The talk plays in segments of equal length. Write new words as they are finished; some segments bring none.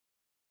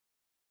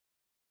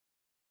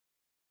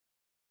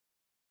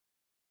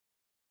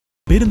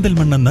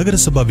പെരിന്തൽമണ്ണ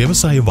നഗരസഭ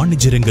വ്യവസായ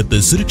വാണിജ്യ രംഗത്ത്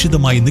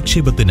സുരക്ഷിതമായ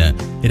നിക്ഷേപത്തിന്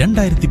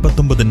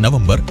 2019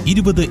 നവംബർ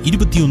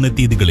 20-21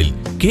 തീയതികളിൽ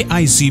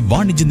KIC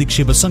വാണിജ്യ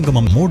നിക്ഷേപ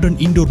സംഗമം modern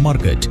indoor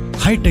market,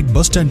 hi tech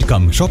bus stand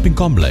cum shopping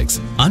complex,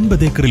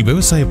 50 ഏക്കറിൽ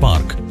വ്യവസായ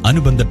പാർക്ക്,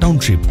 അനുബന്ധ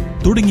ടൗൺഷിപ്പ്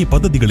തുടങ്ങിയ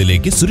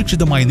പദ്ധതികളിലേക്ക്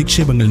സുരക്ഷിതമായ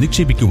നിക്ഷേപങ്ങൾ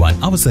നിക്ഷേപിക്കുവാൻ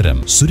അവസരം.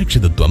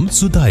 സുരക്ഷിതത്വം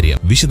സുതാര്യം.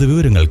 വിശദ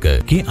വിവരങ്ങൾക്ക്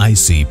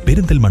KIC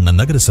പെരിന്തൽമണ്ണ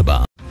നഗരസഭ.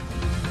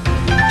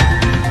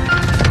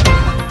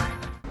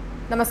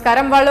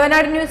 നമസ്കാരം,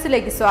 വള്ളുവനാട്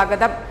ന്യൂസിലേക്ക്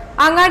സ്വാഗതം.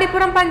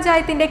 അങ്ങാടിപ്പുറം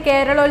പഞ്ചായത്തിന്റെ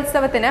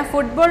കേരളോത്സവത്തിന്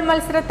ഫുട്ബോൾ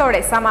മത്സരത്തോടെ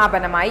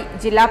സമാപനമായി.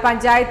 ജില്ലാ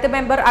panchayat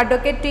member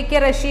advocate TK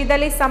Rasheed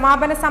Ali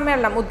സമാപന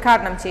സമ്മേളനം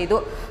ഉദ്ഘാടനം ചെയ്തു.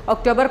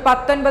 ഒക്ടോബർ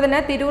 19-ന്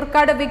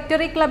തിരൂർക്കാട്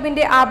വിക്ടറി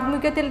ക്ലബിന്റെ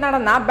ആഭിമുഖ്യത്തിൽ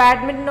നടന്ന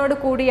ബാഡ്മിന്റനോട്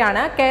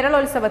കൂടിയാണ്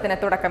കേരളോത്സവത്തിന്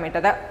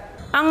തുടക്കമിട്ടത്.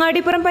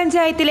 അങ്ങാടിപ്പുറം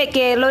പഞ്ചായത്തിലെ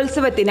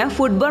കേരളോത്സവത്തിന്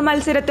ഫുട്ബോൾ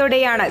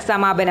മത്സരത്തോടെയാണ്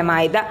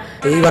സമാപനമായത്.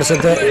 ഈ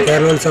വർഷത്തെ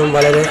കേരളോത്സവം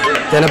വളരെ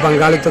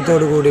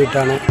ജനപങ്കാളിത്തത്തോടു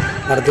കൂടിയിട്ടാണ്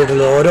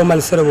നടത്തിയിട്ടുള്ളത്. ഓരോ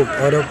മത്സരവും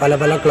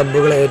പല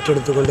ക്ലബ്ബുകളെ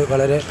ഏറ്റെടുത്തുകൊണ്ട്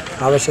വളരെ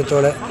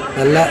ആവശ്യത്തോടെ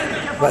നല്ല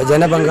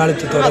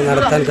ജനപങ്കാളിത്തത്തോടെ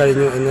നടത്താൻ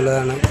കഴിഞ്ഞു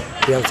എന്നുള്ളതാണ്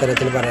ഈ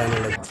അവസരത്തിൽ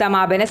പറയാനുള്ളത്.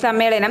 സമാപന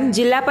സമ്മേളനം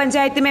ജില്ലാ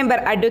panchayat member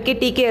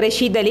advocate TK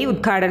Rasheed Ali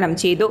ഉദ്ഘാടനം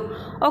ചെയ്തു.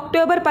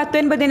 ഒക്ടോബർ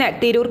 19-ന്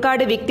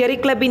തിരൂർക്കാട് വിക്ടറി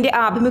ക്ലബിന്റെ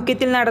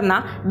ആഭിമുഖ്യത്തിൽ നടന്ന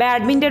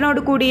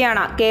ബാഡ്മിന്റനോട്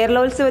കൂടിയാണ്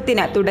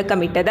കേരളോത്സവത്തിന്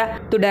തുടക്കമിട്ടത്.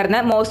 തുടർന്ന്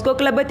മോസ്കോ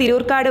ക്ലബ്ബ്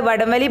തിരൂർക്കാട്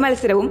വടംവലി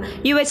മത്സരവും,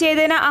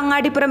 Yuvachethana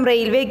Angadipuram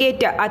railway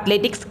gate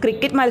athletics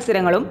cricket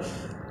മത്സരങ്ങളും,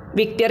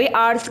 victory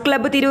arts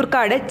club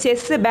Thirurkad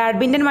chess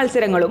badminton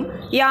മത്സരങ്ങളും,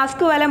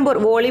 യാസ്ക് വലമ്പൂർ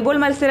വോളിബോൾ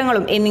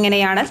മത്സരങ്ങളും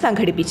എന്നിങ്ങനെയാണ്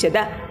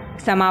സംഘടിപ്പിച്ചത്.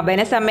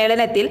 സമാപന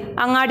സമ്മേളനത്തിൽ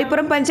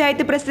Angadipuram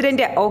panchayat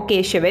president O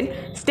Keshavan,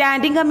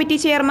 standing committee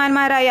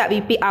ചെയർമാൻമാരായ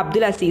VP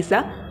Abdul Azeez,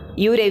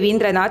 U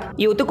Ravindranath,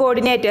 youth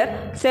coordinator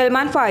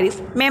Salman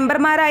Faris,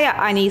 മെമ്പർമാരായ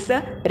അനീസ്,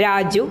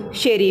 രാജു,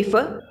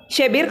 ഷെരീഫ്,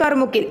 ഷബീർ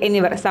കർമുക്കിൽ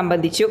എന്നിവർ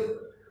സംബന്ധിച്ചു.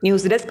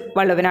 News desk,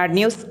 Valluvanad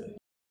news.